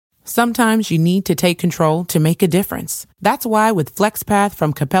Sometimes you need to take control to make a difference. That's why with FlexPath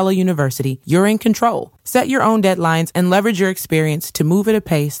from Capella University, you're in control. Set your own deadlines and leverage your experience to move at a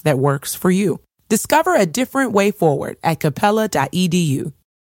pace that works for you. Discover a different way forward at capella.edu.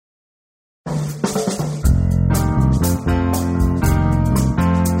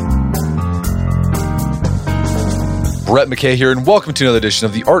 Brett McKay here, and welcome to another edition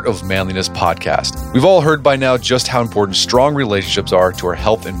of the Art of Manliness podcast. We've all heard by now just how important strong relationships are to our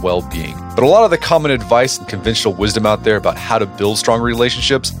health and well-being. But a lot of the common advice and conventional wisdom out there about how to build strong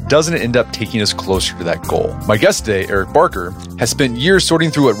relationships doesn't end up taking us closer to that goal. My guest today, Eric Barker, has spent years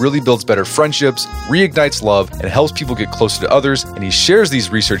sorting through what really builds better friendships, reignites love, and helps people get closer to others, and he shares these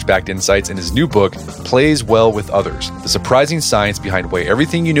research-backed insights in his new book, Plays Well with Others: The Surprising Science Behind Why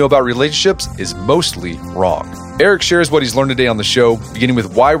Everything You Know About Relationships is Mostly Wrong. Eric shares what he's learned today on the show, beginning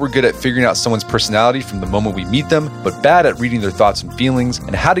with why we're good at figuring out someone's personality from the moment we meet them, but bad at reading their thoughts and feelings,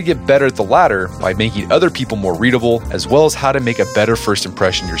 and how to get better at the latter by making other people more readable, as well as how to make a better first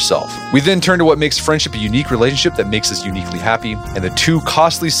impression yourself. We then turn to what makes friendship a unique relationship that makes us uniquely happy, and the two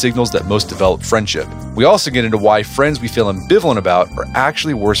costly signals that most develop friendship. We also get into why friends we feel ambivalent about are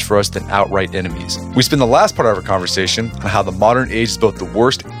actually worse for us than outright enemies. We spend the last part of our conversation on how the modern age is both the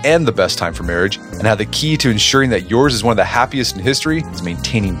worst and the best time for marriage, and how the key to ensuring that yours is one of the happiest in history is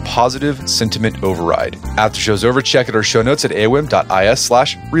maintaining positive sentiment override. After the show's over, check out our show notes at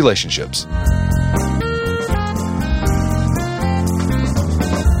aom.is/relationships.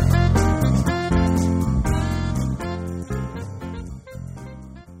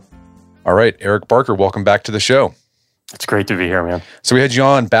 All right, Eric Barker, welcome back to the show. It's great to be here, man. So we had you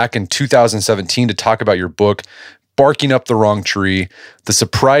on back in 2017 to talk about your book, Barking Up the Wrong Tree: The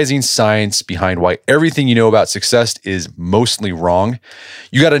Surprising Science Behind Why Everything You Know About Success is Mostly Wrong.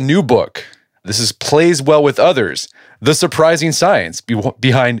 You got a new book. This is Plays Well with Others: The Surprising Science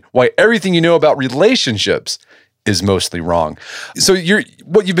Behind Why Everything You Know About Relationships is Mostly Wrong. So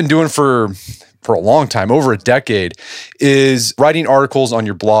what you've been doing for a long time, over a decade, is writing articles on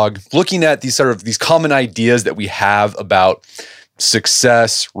your blog, looking at these common ideas that we have about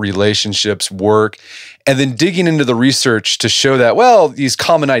success, relationships, work, and then digging into the research to show that, well, these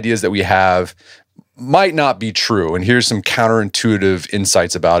common ideas that we have might not be true. And here's some counterintuitive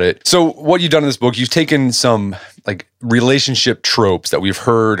insights about it. So what you've done in this book, you've taken some relationship tropes that we've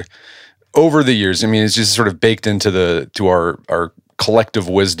heard over the years. I mean, it's just sort of baked into our collective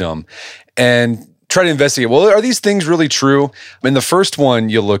wisdom, and try to investigate, well, are these things really true? I mean, the first one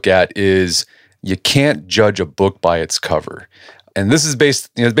you look at is you can't judge a book by its cover. And this is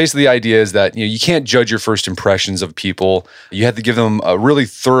basically the idea is that you can't judge your first impressions of people. You have to give them a really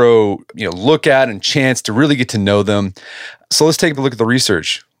thorough look at and chance to really get to know them. So let's take a look at the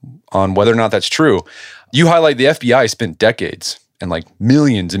research on whether or not that's true. You highlight the FBI spent decades and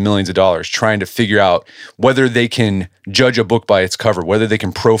millions and millions of dollars trying to figure out whether they can judge a book by its cover, whether they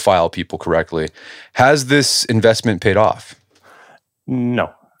can profile people correctly. Has this investment paid off?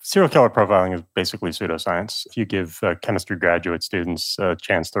 No. Serial killer profiling is basically pseudoscience. If you give chemistry graduate students a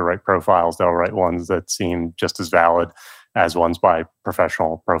chance to write profiles, they'll write ones that seem just as valid as ones by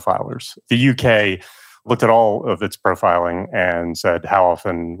professional profilers. The UK looked at all of its profiling and said, how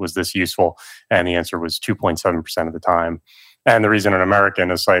often was this useful? And the answer was 2.7% of the time. And the reason an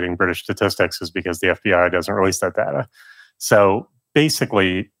American is citing British statistics is because the FBI doesn't release that data. So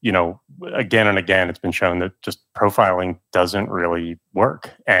basically, again and again, it's been shown that just profiling doesn't really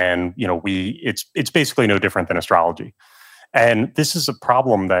work. And, it's basically no different than astrology. And this is a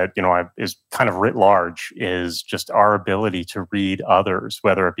problem that, is kind of writ large, is just our ability to read others,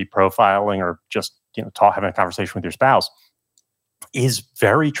 whether it be profiling or just, having a conversation with your spouse, is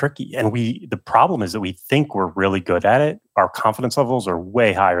very tricky. And the problem is that we think we're really good at it. Our confidence levels are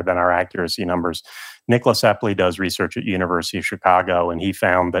way higher than our accuracy numbers. Nicholas Epley does research at University of Chicago, and he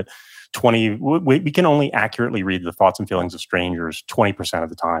found that we can only accurately read the thoughts and feelings of strangers 20% of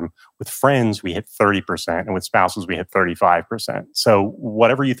the time. With friends, we hit 30%, and with spouses, we hit 35%. So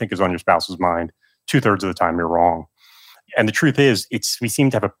whatever you think is on your spouse's mind, 2/3 of the time you're wrong. And the truth is, we seem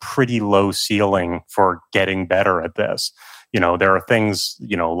to have a pretty low ceiling for getting better at this. There are things,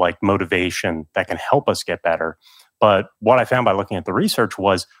 like motivation that can help us get better. But what I found by looking at the research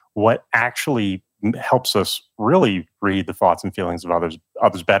was what actually helps us really read the thoughts and feelings of others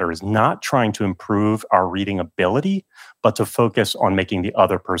better is not trying to improve our reading ability, but to focus on making the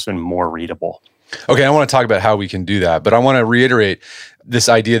other person more readable. Okay, I want to talk about how we can do that, but I want to reiterate this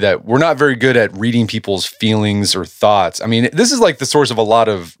idea that we're not very good at reading people's feelings or thoughts. I mean, this is the source of a lot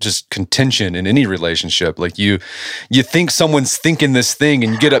of just contention in any relationship. You think someone's thinking this thing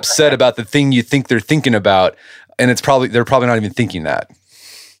and you get upset about the thing you think they're thinking about, and they're probably not even thinking that.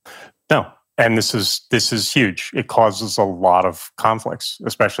 No. And this is huge. It causes a lot of conflicts,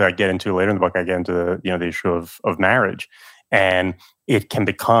 especially I get into later in the book, I get into the issue of marriage. And it can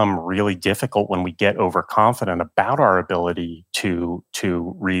become really difficult when we get overconfident about our ability to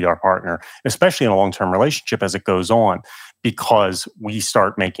read our partner, especially in a long-term relationship as it goes on, because we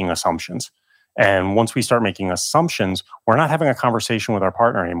start making assumptions. And once we start making assumptions, we're not having a conversation with our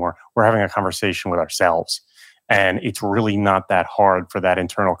partner anymore. We're having a conversation with ourselves. And it's really not that hard for that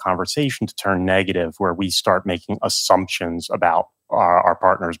internal conversation to turn negative, where we start making assumptions about our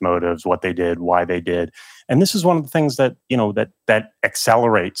partner's motives, what they did, why they did. And this is one of the things that, that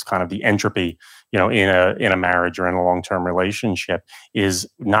accelerates kind of the entropy, in a marriage or in a long-term relationship, is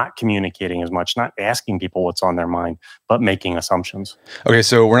not communicating as much, not asking people what's on their mind, but making assumptions. Okay,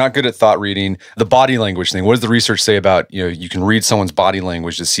 so we're not good at thought reading. The body language thing, what does the research say about, you can read someone's body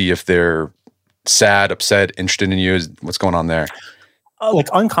language to see if they're sad, upset, interested in you? What's going on there?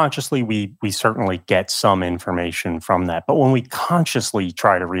 Like unconsciously, we certainly get some information from that. But when we consciously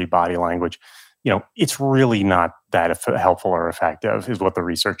try to read body language, it's really not that helpful or effective, is what the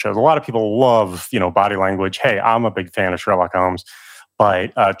research shows. A lot of people love, body language. Hey, I'm a big fan of Sherlock Holmes.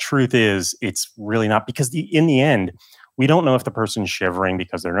 But truth is, it's really not, because in the end, we don't know if the person's shivering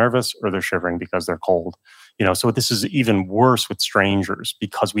because they're nervous or they're shivering because they're cold. So this is even worse with strangers,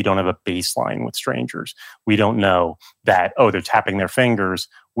 because we don't have a baseline with strangers. We don't know that, they're tapping their fingers.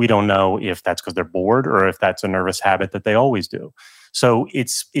 We don't know if that's because they're bored or if that's a nervous habit that they always do. So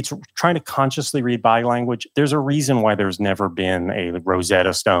it's trying to consciously read body language. There's a reason why there's never been a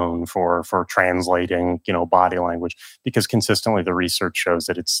Rosetta Stone for translating, body language, because consistently the research shows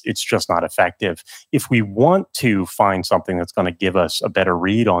that it's just not effective. If we want to find something that's going to give us a better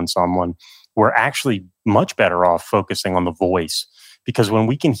read on someone, we're actually much better off focusing on the voice, because when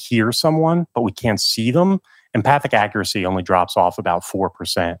we can hear someone but we can't see them, empathic accuracy only drops off about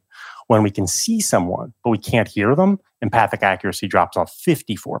 4%. When we can see someone but we can't hear them, empathic accuracy drops off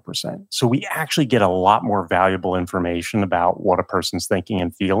 54%. So we actually get a lot more valuable information about what a person's thinking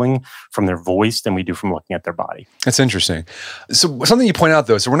and feeling from their voice than we do from looking at their body. That's interesting. So something you point out,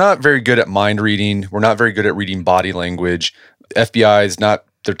 though, so we're not very good at mind reading. We're not very good at reading body language. FBI is not,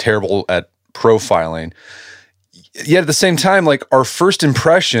 they're terrible at profiling. Yet at the same time, like, our first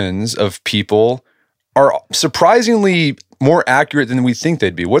impressions of people are surprisingly more accurate than we think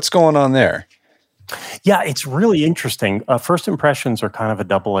they'd be. What's going on there? Yeah, it's really interesting. First impressions are kind of a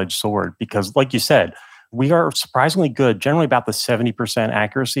double-edged sword, because, like you said, we are surprisingly good, generally about the 70%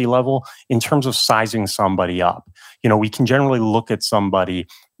 accuracy level, in terms of sizing somebody up. We can generally look at somebody,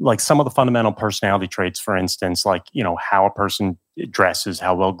 like some of the fundamental personality traits, for instance, like, how a person dresses,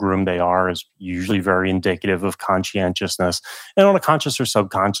 how well groomed they are, is usually very indicative of conscientiousness. And on a conscious or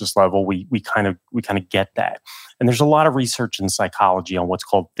subconscious level, we kind of get that. And there's a lot of research in psychology on what's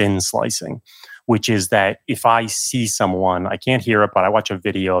called thin slicing, which is that if I see someone, I can't hear it, but I watch a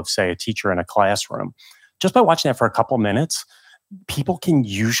video of, say, a teacher in a classroom, just by watching that for a couple of minutes, people can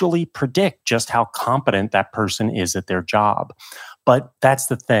usually predict just how competent that person is at their job. But that's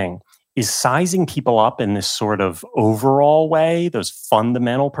the thing, is sizing people up in this sort of overall way, those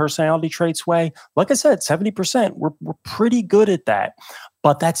fundamental personality traits way. Like I said, 70%, we're pretty good at that.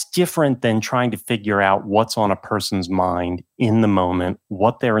 But that's different than trying to figure out what's on a person's mind in the moment,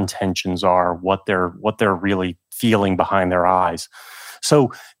 what their intentions are, what they're really feeling behind their eyes.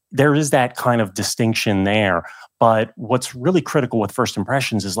 So there is that kind of distinction there. But what's really critical with first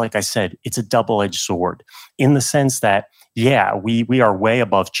impressions is, like I said, it's a double-edged sword, in the sense that, yeah, we are way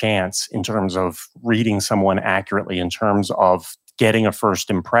above chance in terms of reading someone accurately, in terms of getting a first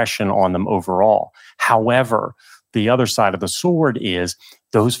impression on them overall. However, the other side of the sword is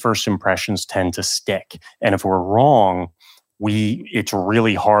those first impressions tend to stick. And if we're wrong, it's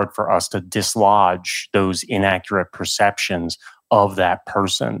really hard for us to dislodge those inaccurate perceptions of that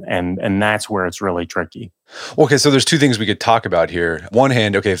person. And that's where it's really tricky. Okay, so there's two things we could talk about here. One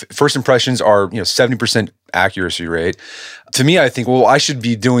hand, okay, first impressions are 70% accuracy rate. To me, I think, well, I should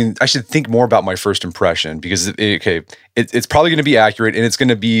think more about my first impression, because it's probably going to be accurate and it's going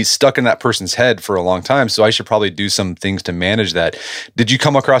to be stuck in that person's head for a long time. So I should probably do some things to manage that. Did you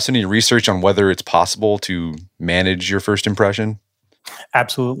come across any research on whether it's possible to manage your first impression?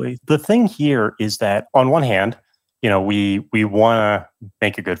 Absolutely. The thing here is that, on one hand, we want to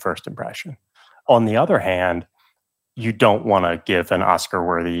make a good first impression. On the other hand, you don't want to give an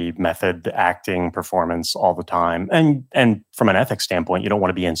Oscar-worthy method acting performance all the time. And from an ethics standpoint, you don't want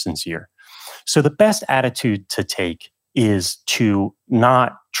to be insincere. So the best attitude to take is to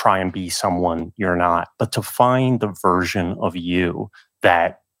not try and be someone you're not, but to find the version of you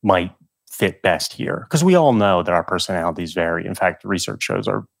that might fit best here? Because we all know that our personalities vary. In fact, research shows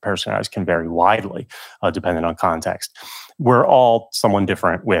our personalities can vary widely depending on context. We're all someone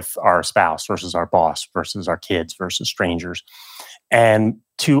different with our spouse versus our boss versus our kids versus strangers. And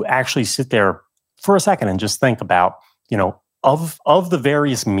to actually sit there for a second and just think about, of the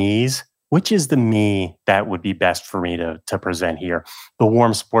various me's, which is the me that would be best for me to present here? The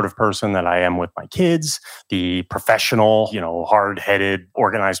warm, supportive person that I am with my kids, the professional, hard-headed,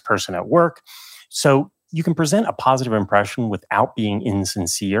 organized person at work. So you can present a positive impression without being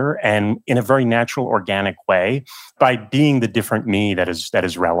insincere and in a very natural, organic way by being the different me that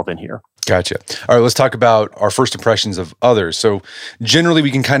is relevant here. Gotcha. All right, let's talk about our first impressions of others. So generally we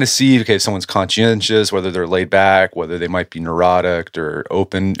can kind of see, if someone's conscientious, whether they're laid back, whether they might be neurotic or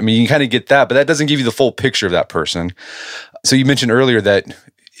open. I mean, you can kind of get that, but that doesn't give you the full picture of that person. So you mentioned earlier that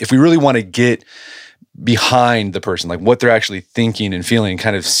if we really want to get behind the person, like what they're actually thinking and feeling,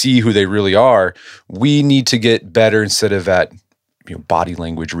 kind of see who they really are, we need to get better instead of at body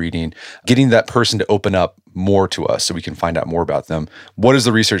language reading, getting that person to open up more to us so we can find out more about them. What does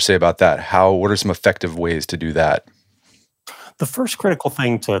the research say about that? What are some effective ways to do that? The first critical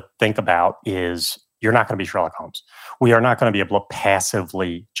thing to think about is you're not going to be Sherlock Holmes. We are not going to be able to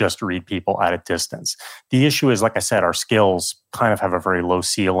passively just read people at a distance. The issue is, like I said, our skills kind of have a very low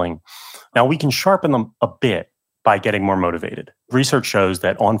ceiling. Now, we can sharpen them a bit by getting more motivated. Research shows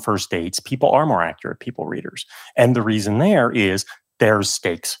that on first dates, people are more accurate people readers. And the reason there is there's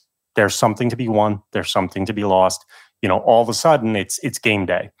stakes. There's something to be won. There's something to be lost. All of a sudden, it's game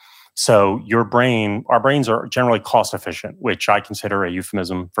day. So our brains are generally cost efficient, which I consider a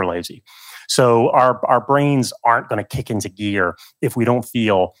euphemism for lazy. So our brains aren't going to kick into gear if we don't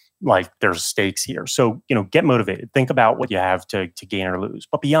feel like there's stakes here. So, get motivated. Think about what you have to gain or lose.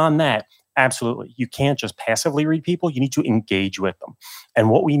 But beyond that, absolutely, you can't just passively read people. You need to engage with them. And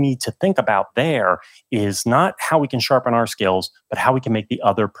what we need to think about there is not how we can sharpen our skills, but how we can make the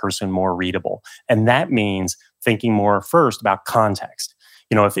other person more readable. And that means thinking more first about context.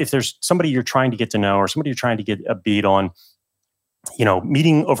 If there's somebody you're trying to get to know or somebody you're trying to get a beat on,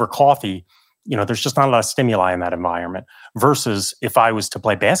 meeting over coffee, there's just not a lot of stimuli in that environment. Versus if I was to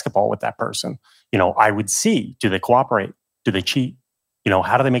play basketball with that person, I would see, do they cooperate? Do they cheat?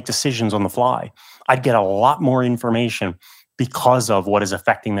 How do they make decisions on the fly? I'd get a lot more information because of what is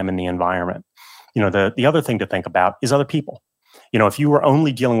affecting them in the environment. The other thing to think about is other people. If you were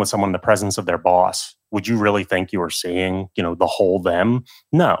only dealing with someone in the presence of their boss, would you really think you were seeing, the whole them?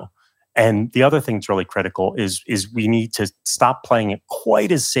 No. And the other thing that's really critical is we need to stop playing it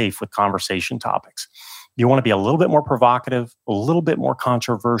quite as safe with conversation topics. You want to be a little bit more provocative, a little bit more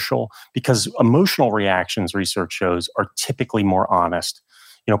controversial, because emotional reactions, research shows, are typically more honest.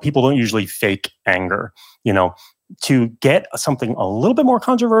 People don't usually fake anger. To get something a little bit more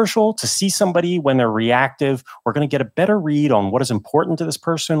controversial, to see somebody when they're reactive, we're going to get a better read on what is important to this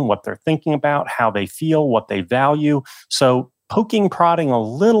person, what they're thinking about, how they feel, what they value. So poking, prodding a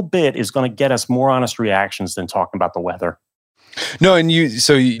little bit is going to get us more honest reactions than talking about the weather. No, and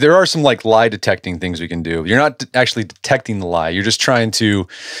there are some lie detecting things we can do. You're not actually detecting the lie. You're just you have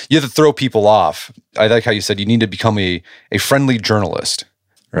to throw people off. I like how you said you need to become a friendly journalist,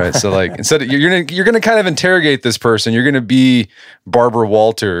 right? So instead of, you're gonna kind of interrogate this person. You're gonna be Barbara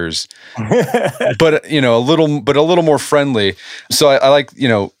Walters, but a little more friendly. So I like,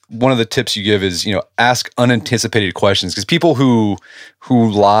 one of the tips you give is, ask unanticipated questions, because people who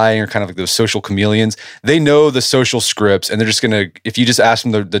lie are kind of like those social chameleons. They know the social scripts, and they're just going to, if you just ask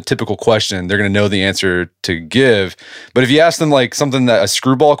them the typical question, they're going to know the answer to give. But if you ask them something a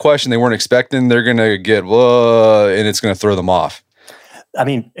screwball question they weren't expecting, they're going to get, and it's going to throw them off. I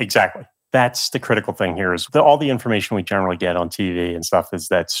mean, exactly. That's the critical thing here is all the information we generally get on TV and stuff is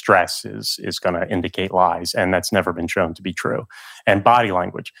that stress is going to indicate lies. And that's never been shown to be true. And body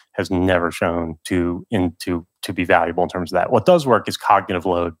language has never shown to be valuable in terms of that. What does work is cognitive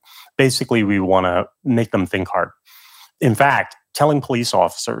load. Basically, we want to make them think hard. In fact, telling police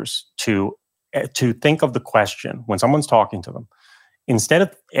officers to think of the question when someone's talking to them, instead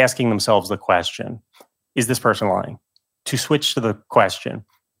of asking themselves the question, is this person lying? To switch to the question,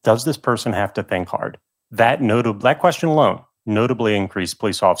 does this person have to think hard? That question alone notably increased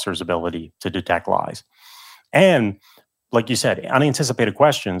police officers' ability to detect lies. And like you said, unanticipated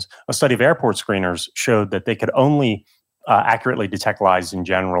questions, a study of airport screeners showed that they could only accurately detect lies in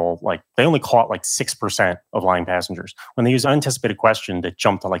general. They only caught 6% of lying passengers. When they use an unanticipated question, that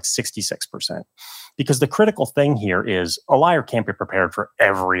jumped to 66%. Because the critical thing here is a liar can't be prepared for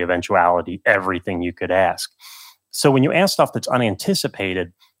every eventuality, everything you could ask. So when you ask stuff that's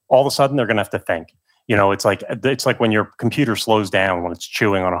unanticipated, all of a sudden they're going to have to think. It's like when your computer slows down when it's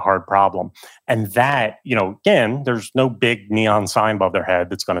chewing on a hard problem. And that, again, there's no big neon sign above their head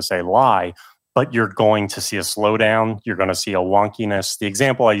that's going to say lie, but you're going to see a slowdown. You're going to see a wonkiness. The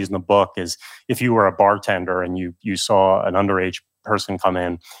example I use in the book is if you were a bartender and you saw an underage person come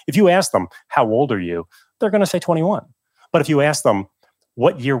in, if you ask them, how old are you? They're going to say 21. But if you ask them,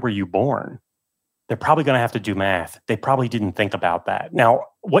 what year were you born? They're probably going to have to do math. They probably didn't think about that. Now,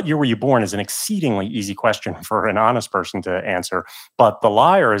 what year were you born is an exceedingly easy question for an honest person to answer. But the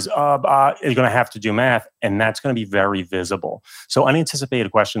liar is going to have to do math, and that's going to be very visible. So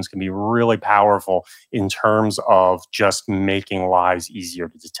unanticipated questions can be really powerful in terms of just making lies easier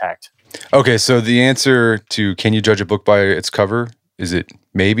to detect. Okay, so the answer to can you judge a book by its cover, is it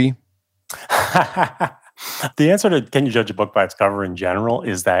maybe? The answer to can you judge a book by its cover in general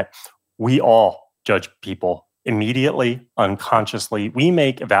is that we all judge people immediately, unconsciously. We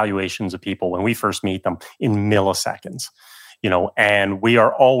make evaluations of people when we first meet them in milliseconds, and we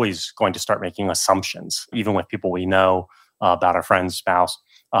are always going to start making assumptions, even with people we know, about our friend's spouse,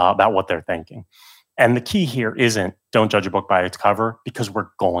 about what they're thinking. And the key here isn't don't judge a book by its cover, because we're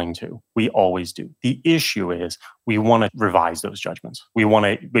going to. We always do. The issue is we want to revise those judgments. We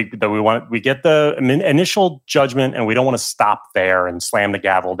get the initial judgment, and we don't want to stop there and slam the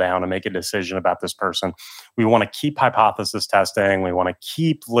gavel down and make a decision about this person. We want to keep hypothesis testing. We want to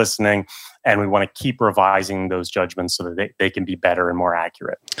keep listening, and we want to keep revising those judgments so that they can be better and more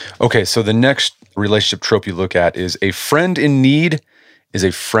accurate. Okay, so the next relationship trope you look at is a friend in need is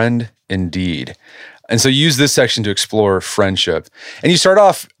a friend indeed. And so you use this section to explore friendship. And you start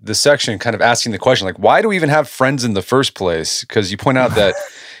off the section kind of asking the question, like, why do we even have friends in the first place? Because you point out that,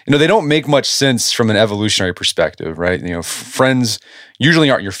 they don't make much sense from an evolutionary perspective, right? Friends usually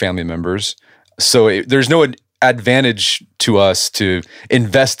aren't your family members. So there's no advantage to us to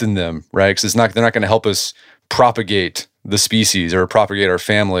invest in them, right? Because they're not going to help us propagate the species or propagate our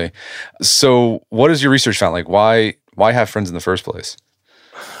family. So what has your research found? Like, why have friends in the first place?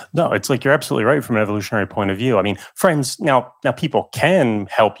 No, it's like you're absolutely right from an evolutionary point of view. I mean, friends, now people can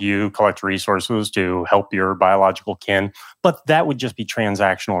help you collect resources to help your biological kin, but that would just be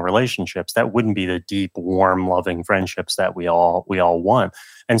transactional relationships. That wouldn't be the deep, warm, loving friendships that we all want.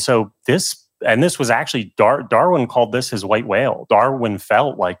 And so this was actually, Darwin called this his white whale. Darwin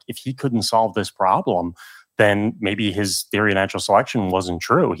felt like if he couldn't solve this problem, then maybe his theory of natural selection wasn't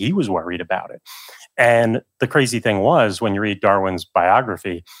true. He was worried about it. And the crazy thing was, when you read Darwin's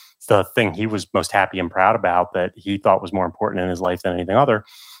biography, the thing he was most happy and proud about that he thought was more important in his life than anything other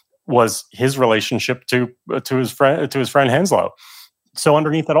was his relationship to his friend Henslow. So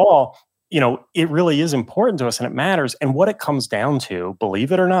underneath it all, it really is important to us and it matters. And what it comes down to,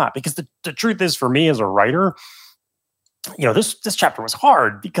 believe it or not, because the truth is, for me as a writer, this chapter was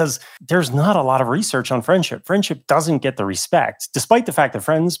hard because there's not a lot of research on friendship. Friendship doesn't get the respect, despite the fact that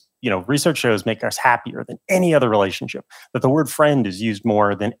friends, research shows make us happier than any other relationship, that the word friend is used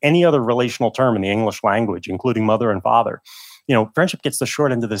more than any other relational term in the English language, including mother and father. Friendship gets the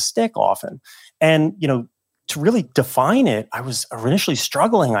short end of the stick often. And, to really define it, I was initially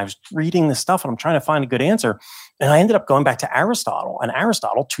struggling. I was reading this stuff and I'm trying to find a good answer. And I ended up going back to Aristotle. And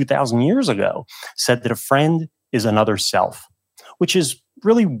Aristotle, 2,000 years ago, said that a friend is another self, which is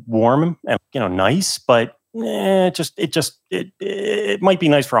really warm and nice, but it might be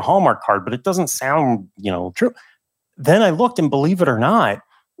nice for a Hallmark card, but it doesn't sound true. Then I looked, and believe it or not,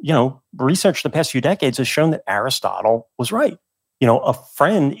 research the past few decades has shown that Aristotle was right. A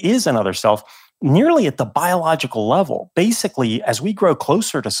friend is another self, nearly at the biological level. Basically, as we grow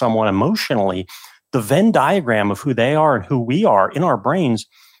closer to someone emotionally, the Venn diagram of who they are and who we are in our brains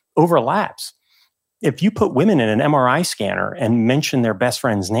overlaps. If you put women in an MRI scanner and mention their best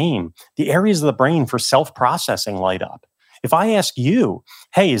friend's name, the areas of the brain for self-processing light up. If I ask you,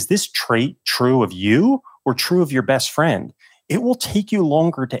 hey, is this trait true of you or true of your best friend? It will take you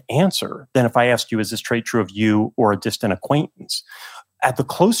longer to answer than if I asked you, is this trait true of you or a distant acquaintance? At the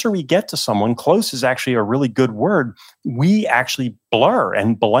closer we get to someone, close is actually a really good word, we actually blur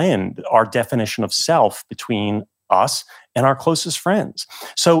and blend our definition of self between us and our closest friends.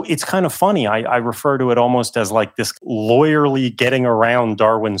 So it's kind of funny. I refer to it almost as like this lawyerly getting around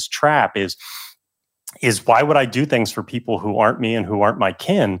Darwin's trap is why would I do things for people who aren't me and who aren't my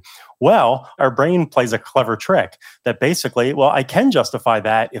kin? Well, our brain plays a clever trick that basically, I can justify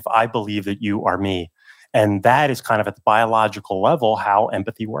that if I believe that you are me. And that is kind of at the biological level how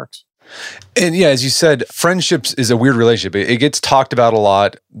empathy works. And yeah, as you said, friendships is a weird relationship. It gets talked about a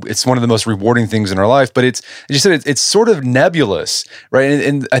lot. It's one of the most rewarding things in our life, but as you said, it's sort of nebulous, right?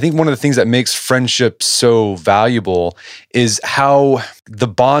 And I think one of the things that makes friendship so valuable is how the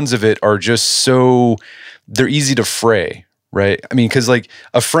bonds of it are just they're easy to fray, right? I mean, because like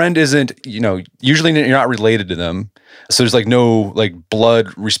a friend isn't, usually you're not related to them. So there's like no like blood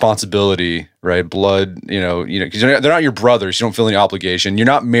responsibility, right? Blood, because they're not your brothers. You don't feel any obligation. You're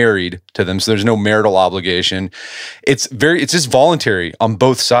not married to them. So there's no marital obligation. It's just voluntary on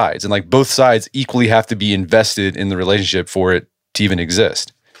both sides. And like both sides equally have to be invested in the relationship for it to even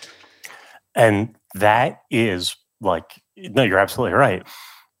exist. And that is no, you're absolutely right.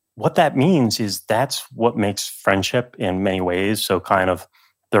 What that means is that's what makes friendship in many ways so kind of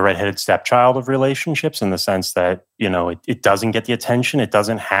the redheaded stepchild of relationships, in the sense that, it doesn't get the attention. It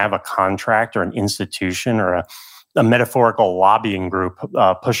doesn't have a contract or an institution or a metaphorical lobbying group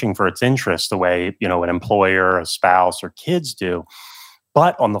pushing for its interests the way, an employer, a spouse, or kids do.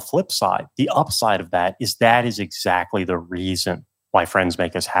 But on the flip side, the upside of that is exactly the reason why friends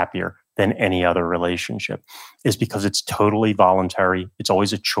make us happier than any other relationship, is because it's totally voluntary. It's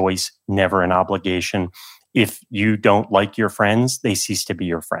always a choice, never an obligation. If you don't like your friends, they cease to be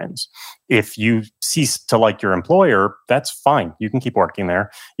your friends. If you cease to like your employer, that's fine. You can keep working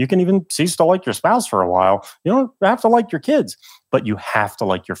there. You can even cease to like your spouse for a while. You don't have to like your kids, but you have to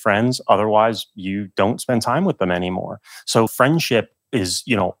like your friends. Otherwise, you don't spend time with them anymore. So friendship is,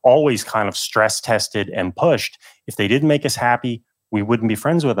 always kind of stress tested and pushed. If they didn't make us happy, we wouldn't be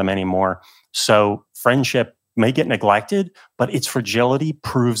friends with them anymore. So friendship may get neglected, but its fragility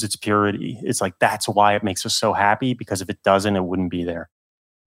proves its purity. It's like, that's why it makes us so happy, because if it doesn't, it wouldn't be there.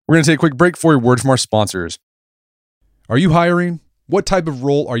 We're going to take a quick break for a word from our sponsors. Are you hiring? What type of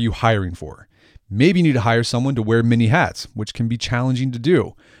role are you hiring for? Maybe you need to hire someone to wear many hats, which can be challenging to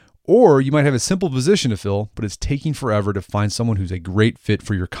do. Or you might have a simple position to fill, but it's taking forever to find someone who's a great fit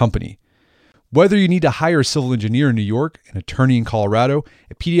for your company. Whether you need to hire a civil engineer in New York, an attorney in Colorado,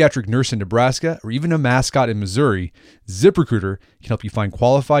 a pediatric nurse in Nebraska, or even a mascot in Missouri, ZipRecruiter can help you find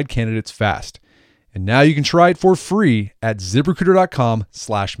qualified candidates fast. And now you can try it for free at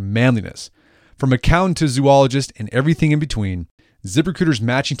ZipRecruiter.com/manliness. From accountant to zoologist and everything in between, ZipRecruiter's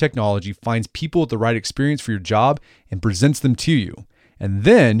matching technology finds people with the right experience for your job and presents them to you. And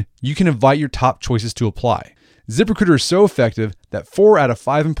then you can invite your top choices to apply. ZipRecruiter is so effective that 4 out of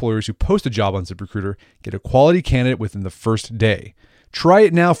 5 employers who post a job on ZipRecruiter get a quality candidate within the first day. Try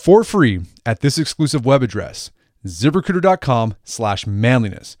it now for free at this exclusive web address,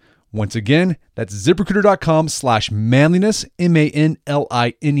 ZipRecruiter.com/manliness. Once again, that's ZipRecruiter.com/manliness,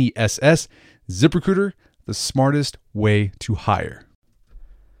 MANLINESS. ZipRecruiter, the smartest way to hire.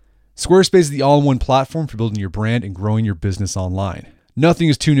 Squarespace is the all-in-one platform for building your brand and growing your business online. Nothing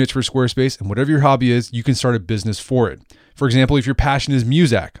is too niche for Squarespace, and whatever your hobby is, you can start a business for it. For example, if your passion is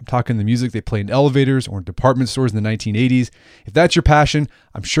music, I'm talking the music they play in elevators or in department stores in the 1980s. If that's your passion,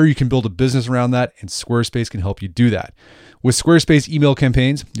 I'm sure you can build a business around that, and Squarespace can help you do that. With Squarespace email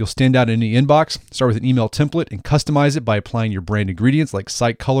campaigns, you'll stand out in any inbox, start with an email template, and customize it by applying your brand ingredients like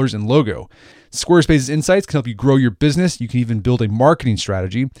site colors and logo. Squarespace's insights can help you grow your business. You can even build a marketing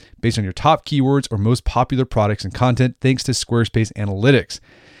strategy based on your top keywords or most popular products and content thanks to Squarespace Analytics.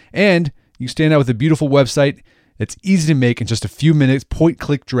 And you stand out with a beautiful website that's easy to make in just a few minutes, point,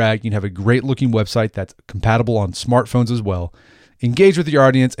 click, drag. You can have a great looking website that's compatible on smartphones as well. Engage with your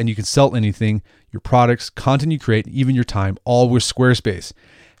audience and you can sell anything, your products, content you create, and even your time, all with Squarespace.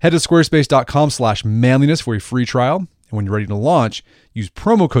 Head to squarespace.com/manliness for a free trial. And when you're ready to launch, use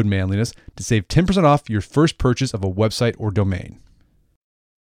promo code manliness to save 10% off your first purchase of a website or domain.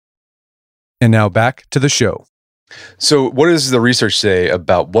 And now back to the show. So what does the research say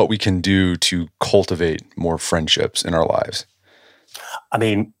about what we can do to cultivate more friendships in our lives? I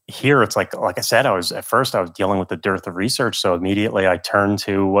mean, here it's like I said, I was dealing with the dearth of research. So immediately I turned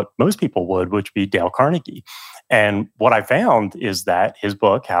to what most people would, which would be Dale Carnegie. And what I found is that his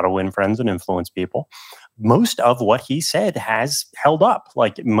book, How to Win Friends and Influence People, most of what he said has held up.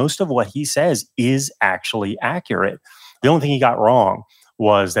 Like most of what he says is actually accurate. The only thing he got wrong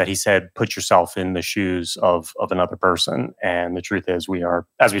was that he said, put yourself in the shoes of another person. And the truth is we are,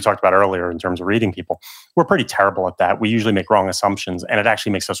 as we talked about earlier in terms of reading people, we're pretty terrible at that. We usually make wrong assumptions and it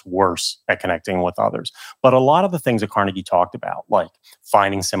actually makes us worse at connecting with others. But a lot of the things that Carnegie talked about, like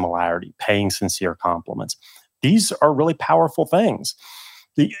finding similarity, paying sincere compliments, these are really powerful things.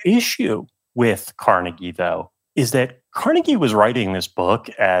 The issue with Carnegie, though, is that Carnegie was writing this book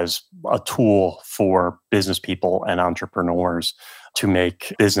as a tool for business people and entrepreneurs. to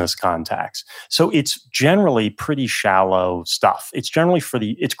make business contacts. So it's generally pretty shallow stuff. It's generally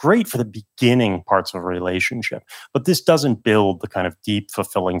it's great for the beginning parts of a relationship, but this doesn't build the kind of deep,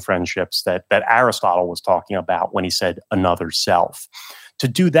 fulfilling friendships that Aristotle was talking about when he said another self. To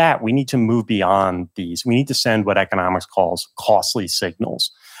do that, we need to move beyond these. We need to send what economics calls costly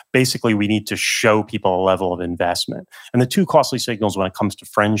signals. Basically, we need to show people a level of investment. And the two costly signals when it comes to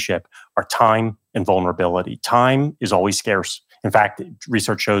friendship are time and vulnerability. Time is always scarce. In fact,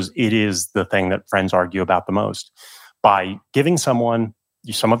 research shows it is the thing that friends argue about the most. By giving someone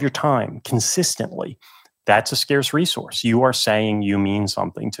some of your time consistently, that's a scarce resource. You are saying you mean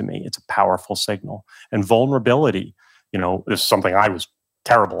something to me. It's a powerful signal. And vulnerability, this is something I was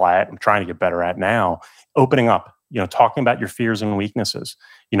terrible at. I'm trying to get better at now. Opening up, talking about your fears and weaknesses.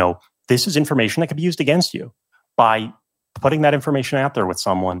 This is information that could be used against you. By putting that information out there with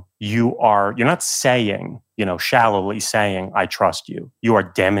someone, you're not saying, shallowly saying, I trust you. You are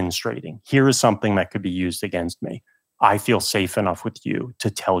demonstrating, here is something that could be used against me. I feel safe enough with you to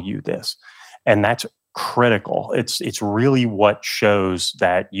tell you this. And that's critical. It's really what shows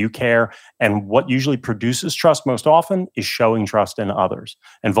that you care, and what usually produces trust most often is showing trust in others.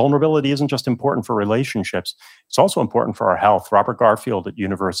 And vulnerability isn't just important for relationships, it's also important for our health. Robert Garfield at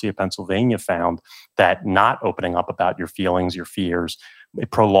University of Pennsylvania found that not opening up about your feelings, your fears,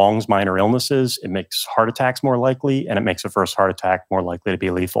 it prolongs minor illnesses, it makes heart attacks more likely, and it makes a first heart attack more likely to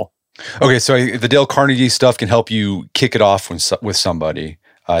be lethal. Okay, so the Dale Carnegie stuff can help you kick it off with somebody.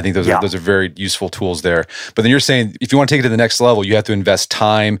 I think those are very useful tools there. But then you're saying if you want to take it to the next level, you have to invest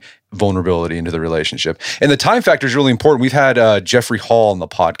time, vulnerability into the relationship. And the time factor is really important. We've had Jeffrey Hall on the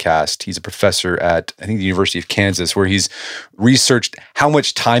podcast. He's a professor at, I think, the University of Kansas, where he's researched how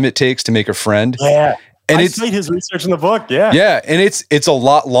much time it takes to make a friend. Yeah. And I studied his research in the book. Yeah. Yeah. And it's a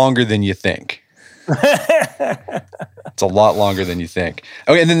lot longer than you think. It's a lot longer than you think.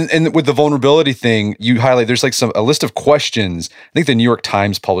 Okay, and with the vulnerability thing, you highlight there's like a list of questions. I think the New York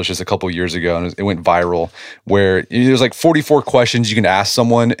Times published this a couple of years ago, and it went viral. Where there's like 44 questions you can ask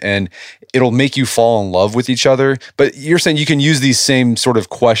someone, and it'll make you fall in love with each other. But you're saying you can use these same sort of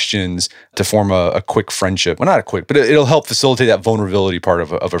questions to form a quick friendship. Well, not a quick, but it'll help facilitate that vulnerability part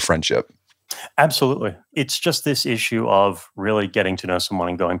of a friendship. Absolutely. It's just this issue of really getting to know someone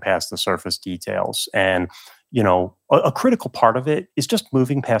and going past the surface details. And, a critical part of it is just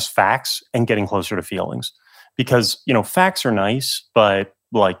moving past facts and getting closer to feelings. Because, facts are nice, but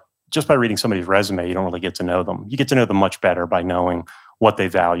just by reading somebody's resume, you don't really get to know them. You get to know them much better by knowing what they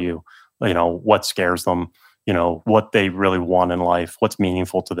value, what scares them, what they really want in life, what's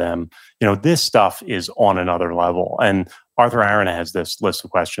meaningful to them. This stuff is on another level. And Arthur Aaron has this list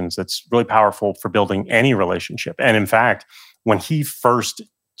of questions that's really powerful for building any relationship. And in fact, when he first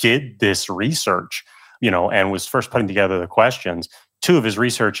did this research, and was first putting together the questions, two of his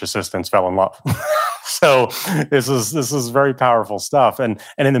research assistants fell in love. So this is very powerful stuff. And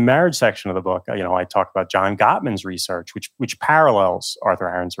in the marriage section of the book, I talk about John Gottman's research, which parallels Arthur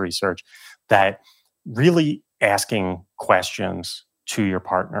Aaron's research, that really asking questions to your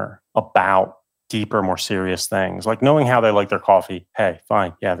partner about deeper, more serious things, like knowing how they like their coffee. Hey,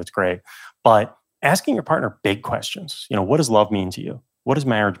 fine. Yeah, that's great. But asking your partner big questions. What does love mean to you? What does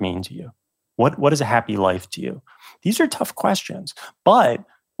marriage mean to you? What is a happy life to you? These are tough questions. But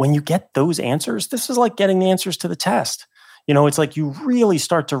when you get those answers, this is like getting the answers to the test. It's like you really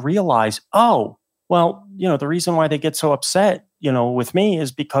start to realize, oh, well, the reason why they get so upset, with me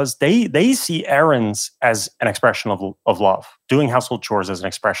is because they see errands as an expression of love, doing household chores as an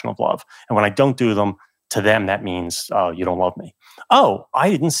expression of love. And when I don't do them, to them, that means, you don't love me. Oh, I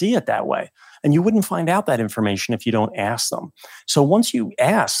didn't see it that way. And you wouldn't find out that information if you don't ask them. So once you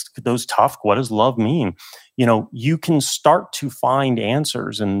ask those tough, what does love mean? You can start to find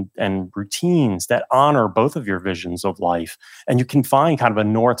answers and routines that honor both of your visions of life. And you can find kind of a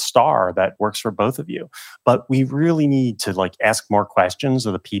North Star that works for both of you. But we really need to ask more questions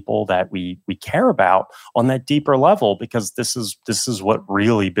of the people that we care about on that deeper level, because this is what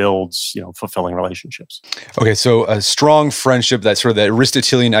really builds, fulfilling relationships. Okay, so a strong friendship, that sort of that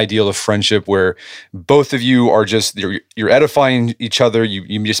Aristotelian ideal of friendship where both of you are just, you're edifying each other,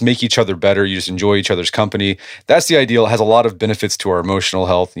 you just make each other better, you just enjoy each other's company. That's the ideal. It has a lot of benefits to our emotional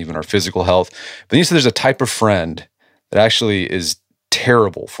health, even our physical health. But you said there's a type of friend that actually is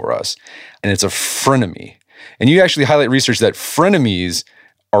terrible for us, and it's a frenemy. And you actually highlight research that frenemies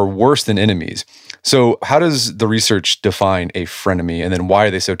are worse than enemies. So how does the research define a frenemy, and then why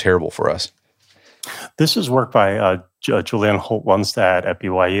are they so terrible for us? This is work by Julianne Holt-Lunstad at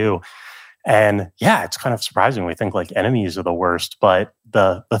BYU. And yeah, it's kind of surprising. We think enemies are the worst, but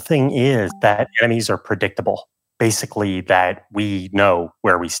the thing is that enemies are predictable. basically that we know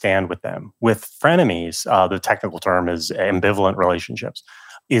where we stand with them. With frenemies, the technical term is ambivalent relationships,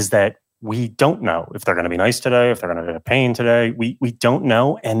 is that we don't know if they're going to be nice today, if they're going to be a pain today. We don't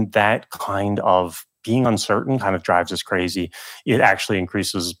know. And that kind of being uncertain kind of drives us crazy. It actually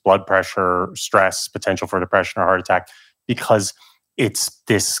increases blood pressure, stress, potential for depression or heart attack, because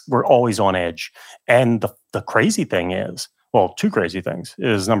we're always on edge. And the crazy thing is, well, two crazy things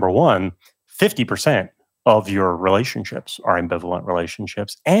is, number one, 50% of your relationships are ambivalent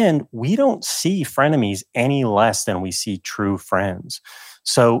relationships. And we don't see frenemies any less than we see true friends.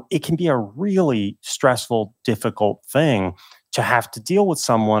 So it can be a really stressful, difficult thing to have to deal with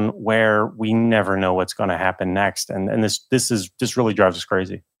someone where we never know what's going to happen next. And this really drives us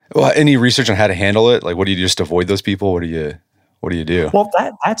crazy. Well, any research on how to handle it? Like, what do you do just to avoid those people? What do you do? Well,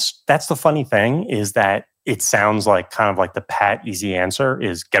 that's the funny thing, is that it sounds like kind of like the pat, easy answer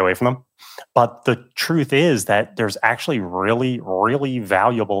is get away from them. But the truth is that there's actually really, really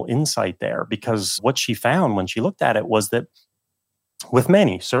valuable insight there, because what she found when she looked at it was that with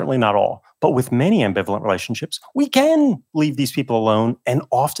many, certainly not all, but with many ambivalent relationships, we can leave these people alone. And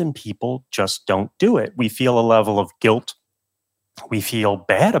often people just don't do it. We feel a level of guilt. We feel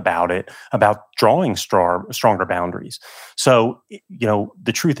bad about it, about drawing stronger boundaries. So,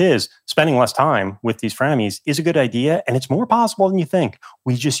 the truth is, spending less time with these frenemies is a good idea, and it's more possible than you think.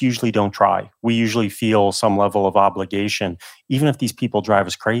 We just usually don't try. We usually feel some level of obligation, even if these people drive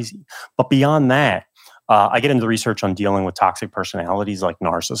us crazy. But beyond that, I get into research on dealing with toxic personalities like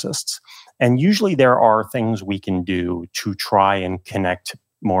narcissists. And usually there are things we can do to try and connect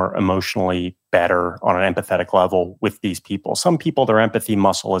more emotionally better on an empathetic level with these people. Some people, their empathy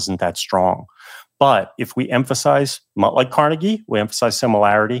muscle isn't that strong. But if we emphasize, like Carnegie, we emphasize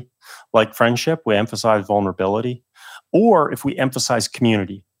similarity. Like friendship, we emphasize vulnerability. Or if we emphasize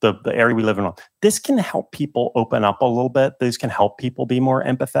community, the area we live in, this can help people open up a little bit. This can help people be more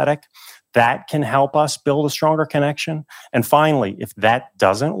empathetic. That can help us build a stronger connection. And finally, if that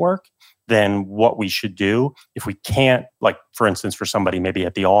doesn't work, then what we should do, if we can't, like for instance, for somebody maybe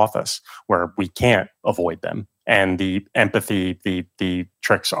at the office where we can't avoid them and the empathy, the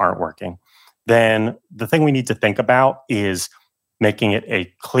tricks aren't working, then the thing we need to think about is making it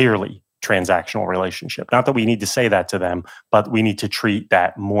a clearly transactional relationship. Not that we need to say that to them, but we need to treat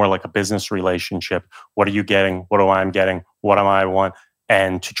that more like a business relationship. What are you getting? What am I getting? What am I want?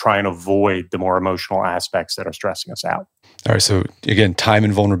 And to try and avoid the more emotional aspects that are stressing us out. All right. So again, time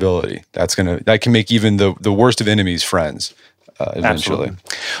and vulnerability. That can make even the worst of enemies friends eventually. Absolutely.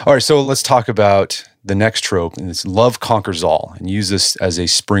 All right. So let's talk about the next trope, and it's love conquers all, and use this as a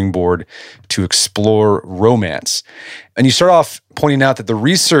springboard to explore romance. And you start off pointing out that the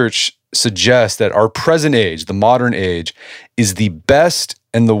research suggests that our present age, the modern age, is the best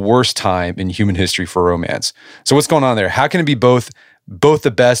and the worst time in human history for romance. So what's going on there? How can it be both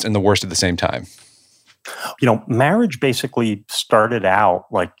the best and the worst at the same time? Marriage basically started out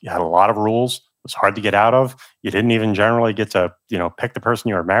like you had a lot of rules. It was hard to get out of. You didn't even generally get to, pick the person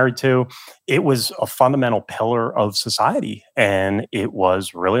you were married to. It was a fundamental pillar of society, and it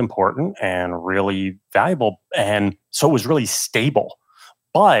was really important and really valuable. And so it was really stable,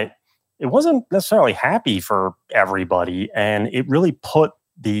 but it wasn't necessarily happy for everybody. And it really put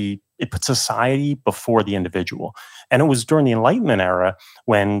society before the individual. And it was during the Enlightenment era,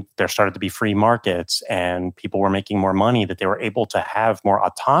 when there started to be free markets and people were making more money, that they were able to have more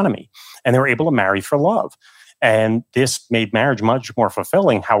autonomy and they were able to marry for love. And this made marriage much more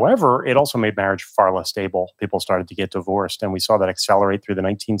fulfilling. However, it also made marriage far less stable. People started to get divorced, and we saw that accelerate through the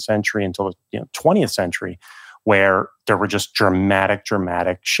 19th century until the 20th century, where there were just dramatic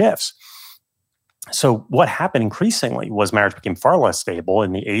shifts. So what happened increasingly was marriage became far less stable.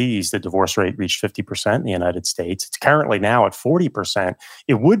 In the 80s, the divorce rate reached 50% in the United States. It's currently now at 40%.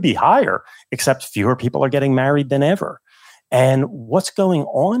 It would be higher, except fewer people are getting married than ever. And what's going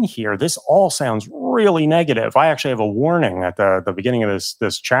on here? This all sounds really negative. I actually have a warning at the beginning of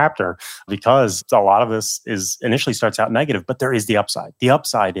this chapter, because a lot of this initially starts out negative, but there is the upside. The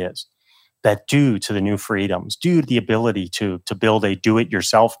upside is that due to the new freedoms, due to the ability to build a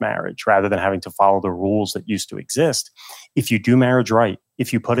do-it-yourself marriage rather than having to follow the rules that used to exist, if you do marriage right,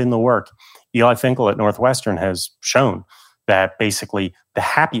 if you put in the work, Eli Finkel at Northwestern has shown that basically the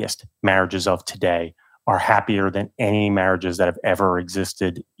happiest marriages of today are happier than any marriages that have ever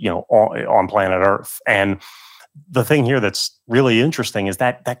existed, on planet Earth. And the thing here that's really interesting is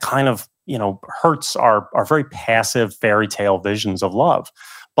that kind of, hurts our very passive fairy tale visions of love.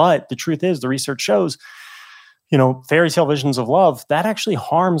 But the truth is, the research shows, Fairy tale visions of love, that actually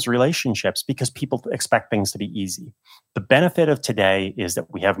harms relationships because people expect things to be easy. The benefit of today is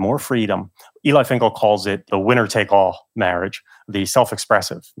that we have more freedom. Eli Finkel calls it the winner-take-all marriage, the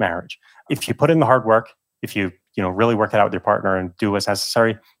self-expressive marriage. If you put in the hard work, if you really work it out with your partner and do what's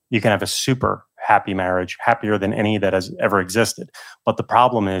necessary, you can have a super happy marriage, happier than any that has ever existed. But the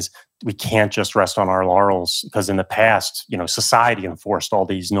problem is we can't just rest on our laurels because in the past, society enforced all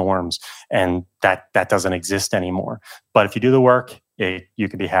these norms and that doesn't exist anymore. But if you do the work, you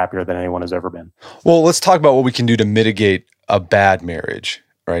can be happier than anyone has ever been. Well, let's talk about what we can do to mitigate a bad marriage,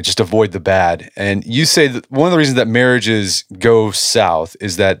 right? Just avoid the bad. And you say that one of the reasons that marriages go south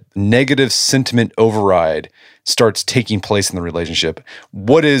is that negative sentiment override starts taking place in the relationship.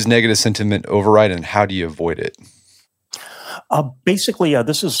 What is negative sentiment override and how do you avoid it? Basically,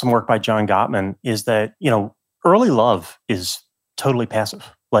 this is some work by John Gottman, is that, early love is totally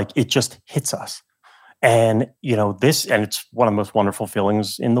passive. Like it just hits us. And, and it's one of the most wonderful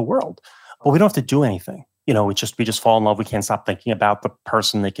feelings in the world, but we don't have to do anything. We just fall in love. We can't stop thinking about the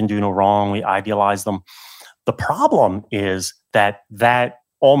person. They can do no wrong. We idealize them. The problem is that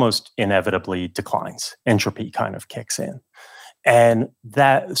almost inevitably declines. Entropy kind of kicks in. And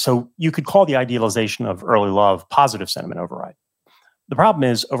so you could call the idealization of early love positive sentiment override. The problem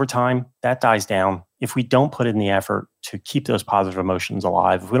is over time, that dies down. If we don't put in the effort to keep those positive emotions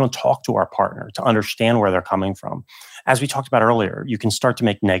alive, if we don't talk to our partner to understand where they're coming from, as we talked about earlier, you can start to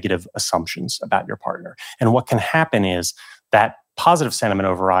make negative assumptions about your partner. And what can happen is that positive sentiment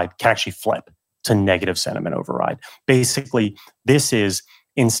override can actually flip to negative sentiment override. Basically, this is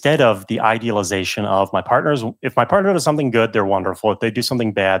instead of the idealization of if my partner does something good, they're wonderful. If they do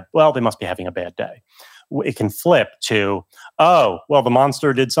something bad, well, they must be having a bad day. It can flip to, oh, well, the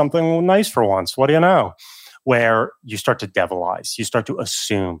monster did something nice for once. What do you know? Where you start to devilize. You start to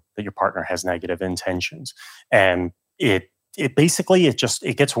assume that your partner has negative intentions. And it basically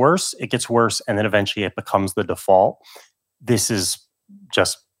gets worse. It gets worse. And then eventually it becomes the default. This is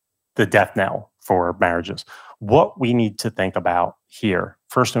just the death knell for marriages. What we need to think about here,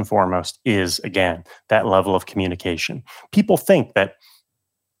 first and foremost, is, again, that level of communication. People think that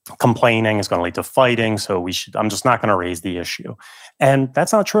complaining is going to lead to fighting, so I'm just not going to raise the issue. And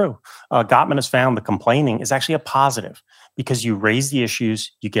that's not true. Gottman has found that complaining is actually a positive because you raise the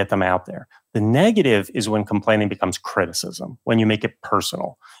issues, you get them out there. The negative is when complaining becomes criticism, when you make it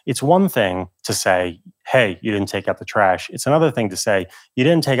personal. It's one thing to say, hey, you didn't take out the trash. It's another thing to say, you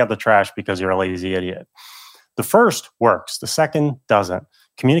didn't take out the trash because you're a lazy idiot. The first works. The second doesn't.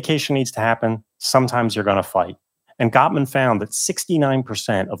 Communication needs to happen. Sometimes you're going to fight. And Gottman found that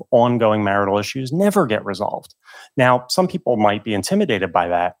 69% of ongoing marital issues never get resolved. Now, some people might be intimidated by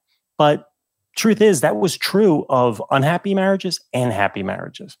that, but truth is that was true of unhappy marriages and happy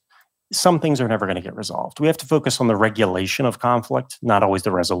marriages. Some things are never going to get resolved. We have to focus on the regulation of conflict, not always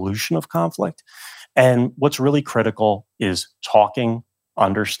the resolution of conflict. And what's really critical is talking,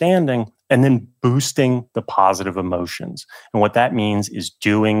 understanding, and then boosting the positive emotions. And what that means is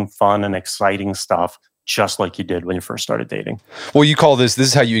doing fun and exciting stuff just like you did when you first started dating. Well, you call this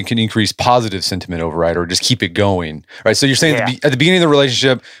is how you can increase positive sentiment override or just keep it going, right? So you're saying at the beginning of the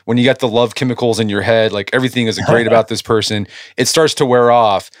relationship, when you got the love chemicals in your head, like everything is great about this person, it starts to wear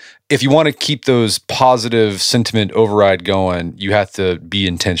off. If you want to keep those positive sentiment override going, you have to be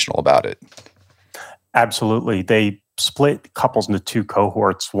intentional about it. Absolutely. They split couples into two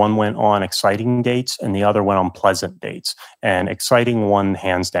cohorts. One went on exciting dates and the other went on pleasant dates. And exciting one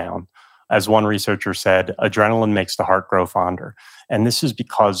hands down. As one researcher said, adrenaline makes the heart grow fonder. And this is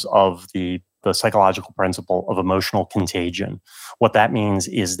because of the psychological principle of emotional contagion. What that means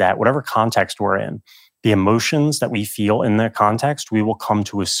is that whatever context we're in, the emotions that we feel in that context, we will come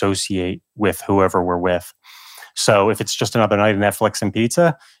to associate with whoever we're with. So if it's just another night of Netflix and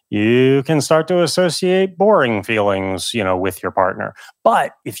pizza, you can start to associate boring feelings, with your partner.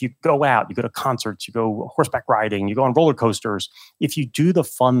 But if you go out, you go to concerts, you go horseback riding, you go on roller coasters, if you do the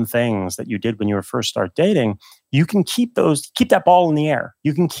fun things that you did when you first start dating, you can keep that ball in the air.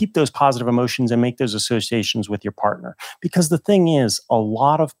 You can keep those positive emotions and make those associations with your partner. Because the thing is, a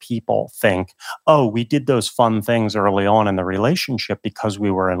lot of people think, oh, we did those fun things early on in the relationship because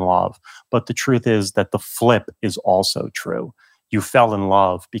we were in love. But the truth is that the flip is also true. You fell in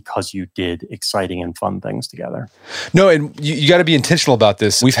love because you did exciting and fun things together. No, and you got to be intentional about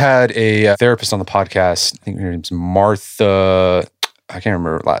this. We've had a therapist on the podcast. I think her name's Martha. I can't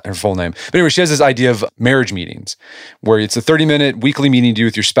remember her full name. But anyway, she has this idea of marriage meetings where it's a 30-minute weekly meeting you do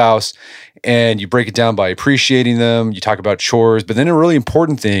with your spouse, and you break it down by appreciating them. You talk about chores, but then a really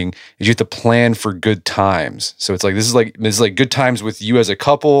important thing is you have to plan for good times. So it's like this is like good times with you as a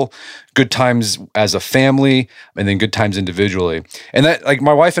couple, good times as a family, and then good times individually. And that, like,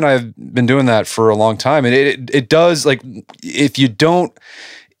 my wife and I have been doing that for a long time, and it does, like, if you don't.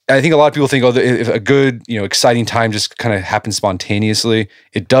 I think a lot of people think, if a good, exciting time just kind of happens spontaneously.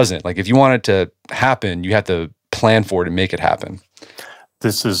 It doesn't. Like, if you want it to happen, you have to plan for it and make it happen.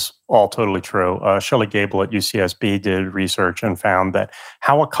 This is all totally true. Shelley Gable at UCSB did research and found that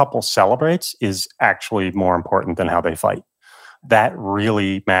how a couple celebrates is actually more important than how they fight. That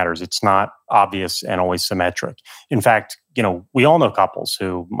really matters. It's not obvious and always symmetric. In fact, we all know couples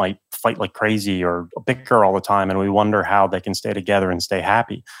who might fight like crazy or bicker all the time, and we wonder how they can stay together and stay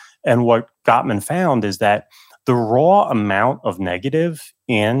happy. And what Gottman found is that the raw amount of negative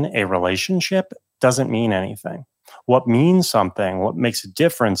in a relationship doesn't mean anything. What means something, what makes a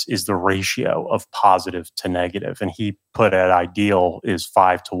difference, is the ratio of positive to negative. And he put at ideal is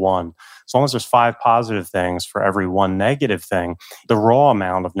 5-1. As long as there's 5 positive things for every 1 negative thing, the raw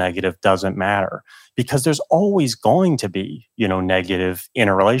amount of negative doesn't matter, because there's always going to be, negative in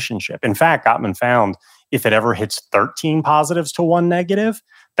a relationship. In fact, Gottman found if it ever hits 13 positives to 1 negative,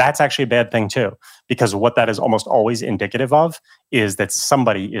 that's actually a bad thing too, because what that is almost always indicative of is that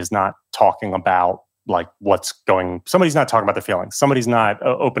somebody is not talking about somebody's not talking about their feelings. Somebody's not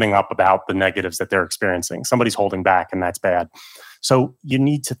opening up about the negatives that they're experiencing. Somebody's holding back, and that's bad. So you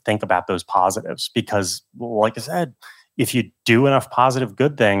need to think about those positives, because, like I said, if you do enough positive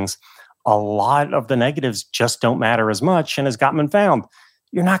good things, a lot of the negatives just don't matter as much. And as Gottman found,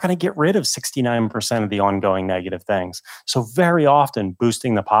 you're not going to get rid of 69% of the ongoing negative things. So very often,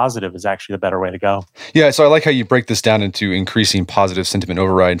 boosting the positive is actually the better way to go. Yeah, so I like how you break this down into increasing positive sentiment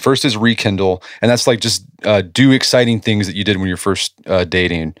override. First is rekindle, and that's like just do exciting things that you did when you're first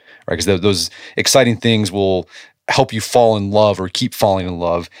dating, right? Because those exciting things will help you fall in love or keep falling in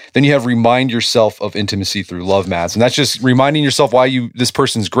love. Then you have remind yourself of intimacy through love mats. And that's just reminding yourself why this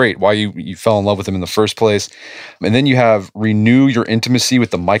person's great, why you fell in love with them in the first place. And then you have renew your intimacy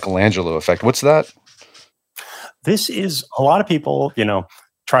with the Michelangelo effect. What's that? This is a lot of people,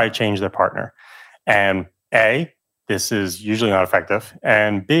 try to change their partner. And A, this is usually not effective.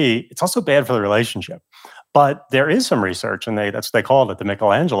 And B, it's also bad for the relationship. But there is some research, and that's what they call it, the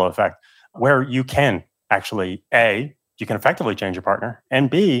Michelangelo effect, where you can actually, A, you can effectively change your partner, and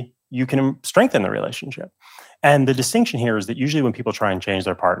B, you can strengthen the relationship. And the distinction here is that usually when people try and change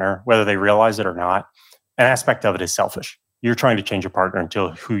their partner, whether they realize it or not, an aspect of it is selfish. You're trying to change your partner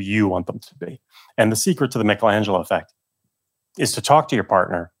until who you want them to be. And the secret to the Michelangelo effect is to talk to your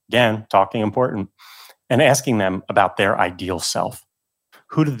partner, again, talking important, and asking them about their ideal self.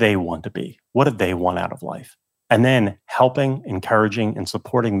 Who do they want to be? What do they want out of life? And then helping, encouraging, and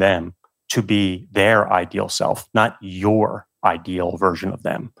supporting them to be their ideal self, not your ideal version of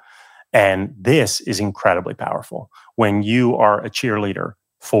them. And this is incredibly powerful. When you are a cheerleader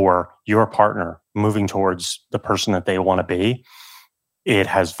for your partner moving towards the person that they want to be, it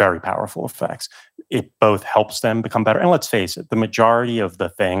has very powerful effects. It both helps them become better. And let's face it, the majority of the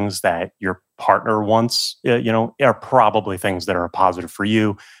things that your partner wants, are probably things that are a positive for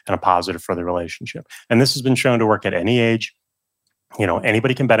you and a positive for the relationship. And this has been shown to work at any age.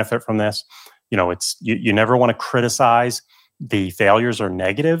 Anybody can benefit from this. You never want to criticize the failures or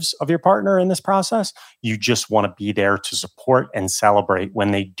negatives of your partner in this process. You just want to be there to support and celebrate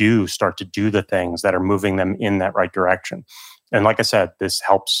when they do start to do the things that are moving them in that right direction. And like I said, this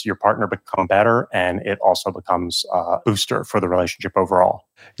helps your partner become better, and it also becomes a booster for the relationship overall.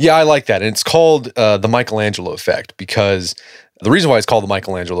 Yeah, I like that. And it's called the Michelangelo effect, because the reason why it's called the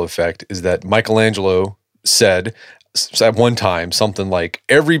Michelangelo effect is that Michelangelo said at one time something like,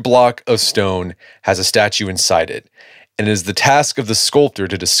 every block of stone has a statue inside it, and it is the task of the sculptor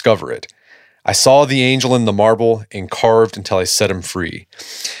to discover it. I saw the angel in the marble and carved until I set him free.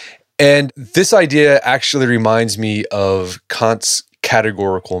 And this idea actually reminds me of Kant's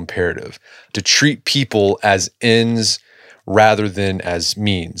categorical imperative, to treat people as ends rather than as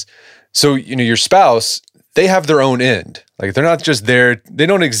means. So, your spouse, they have their own end. Like, they're not just there, they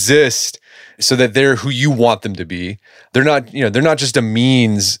don't exist so that they're who you want them to be. They're not just a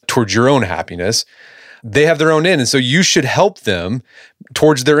means towards your own happiness. They have their own end. And so you should help them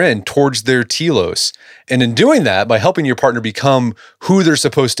towards their end, towards their telos. And in doing that, by helping your partner become who they're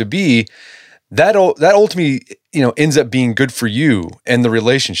supposed to be, that ultimately, ends up being good for you and the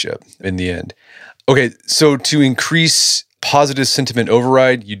relationship in the end. Okay, so to increase positive sentiment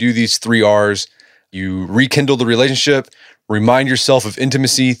override, you do these 3 R's. You rekindle the relationship, Remind yourself of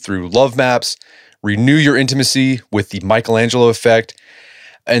intimacy through love maps. Renew your intimacy with the Michelangelo effect.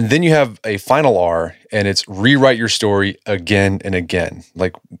 And then you have a final R, and it's rewrite your story again and again.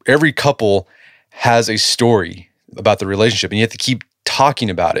 Like every couple has a story about the relationship, and you have to keep talking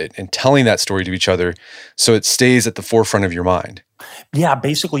about it and telling that story to each other so it stays at the forefront of your mind. Yeah,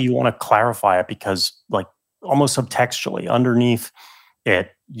 basically you want to clarify it because like almost subtextually underneath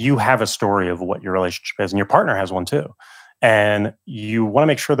it, you have a story of what your relationship is and your partner has one too. And you want to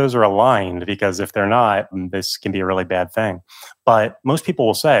make sure those are aligned because if they're not, this can be a really bad thing. But most people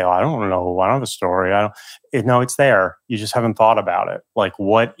will say, oh, I don't know. I don't have a story. No, it's there. You just haven't thought about it. Like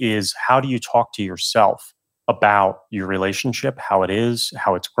how do you talk to yourself about your relationship, how it is,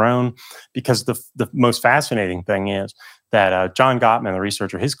 how it's grown? Because the most fascinating thing is that John Gottman, the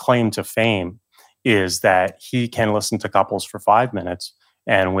researcher, his claim to fame is that he can listen to couples for 5 minutes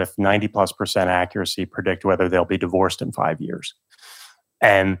and with 90+% accuracy predict whether they'll be divorced in 5 years.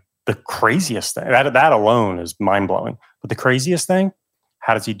 And the craziest thing, that alone is mind-blowing. But the craziest thing,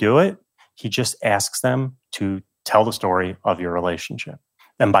 how does he do it? He just asks them to tell the story of your relationship.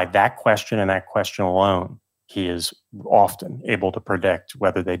 And by that question and that question alone, he is often able to predict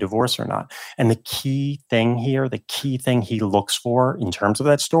whether they divorce or not. And the key thing here, the key thing he looks for in terms of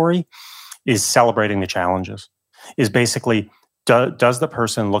that story is celebrating the challenges, is basically, does the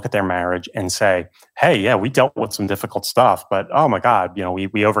person look at their marriage and say, hey, yeah, we dealt with some difficult stuff, but oh my God,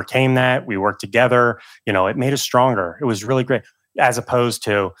 we overcame that. We worked together. It made us stronger. It was really great. As opposed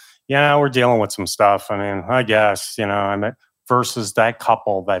to, we're dealing with some stuff. I mean, I guess, versus that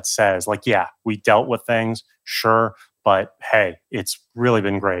couple that says like, yeah, we dealt with things, sure, but hey, it's really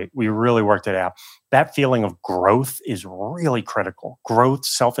been great. We really worked it out. That feeling of growth is really critical. Growth,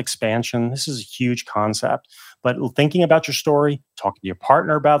 self-expansion, this is a huge concept. But thinking about your story, talking to your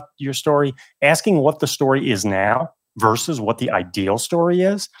partner about your story, asking what the story is now versus what the ideal story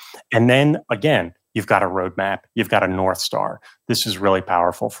is. And then again, you've got a roadmap, you've got a North Star. This is really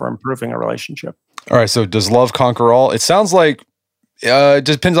powerful for improving a relationship. All right, so does love conquer all? It sounds like it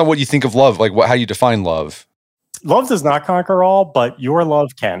depends on what you think of love, like how you define love. Love does not conquer all, but your love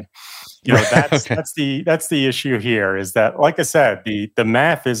can. That's Okay. that's the issue here. Is that, like I said, the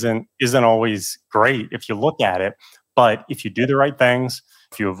math isn't always great if you look at it, but if you do the right things,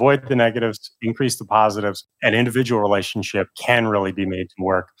 if you avoid the negatives, increase the positives, an individual relationship can really be made to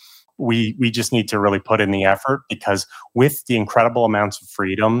work. We just need to really put in the effort because with the incredible amounts of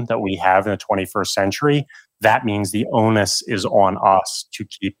freedom that we have in the 21st century, that means the onus is on us to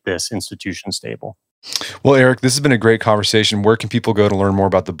keep this institution stable. Well, Eric, this has been a great conversation. Where can people go to learn more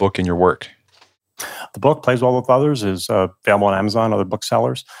about the book and your work? The book, Plays Well with Others, is available on Amazon, other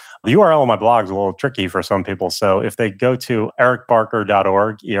booksellers. The URL on my blog is a little tricky for some people. So if they go to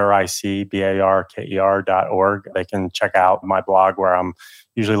ericbarker.org, ericbarker.org, they can check out my blog where I'm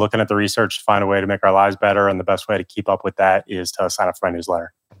usually looking at the research to find a way to make our lives better. And the best way to keep up with that is to sign up for my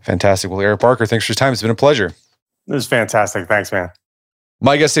newsletter. Fantastic. Well, Eric Barker, thanks for your time. It's been a pleasure. It was fantastic. Thanks, man.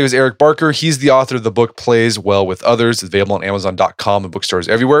 My guest today was Eric Barker. He's the author of the book Plays Well with Others. It's available on Amazon.com and bookstores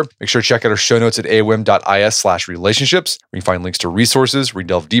everywhere. Make sure to check out our show notes at aom.is/relationships, where you can find links to resources where we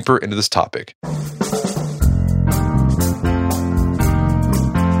delve deeper into this topic.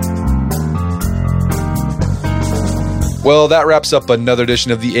 Well, that wraps up another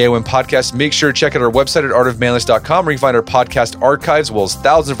edition of the AOM podcast. Make sure to check out our website at artofmanliness.com where you can find our podcast archives, as well as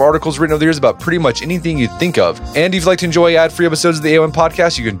thousands of articles written over the years about pretty much anything you'd think of. And if you'd like to enjoy ad-free episodes of the AOM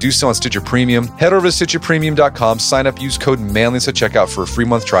podcast, you can do so on Stitcher Premium. Head over to StitcherPremium.com, sign up, use code manliness at checkout for a free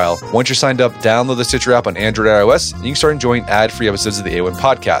month trial. Once you're signed up, download the Stitcher app on Android or iOS, and you can start enjoying ad-free episodes of the AOM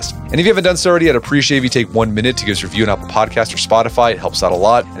podcast. And if you haven't done so already, I'd appreciate if you take 1 minute to give us a review on Apple Podcasts or Spotify. It helps out a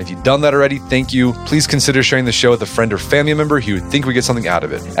lot. And if you've done that already, thank you. Please consider sharing the show with a friend or family member who would think we get something out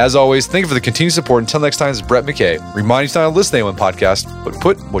of it. As always, thank you for the continued support. Until next time, this is Brett McKay. Remind you to not listen to the AOM podcast, but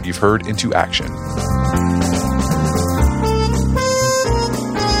put what you've heard into action.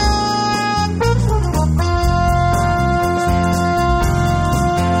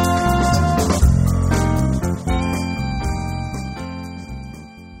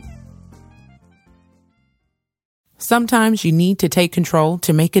 Sometimes you need to take control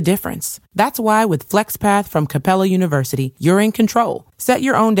to make a difference. That's why with FlexPath from Capella University, you're in control. Set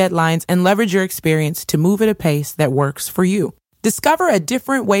your own deadlines and leverage your experience to move at a pace that works for you. Discover a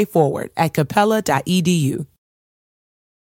different way forward at capella.edu.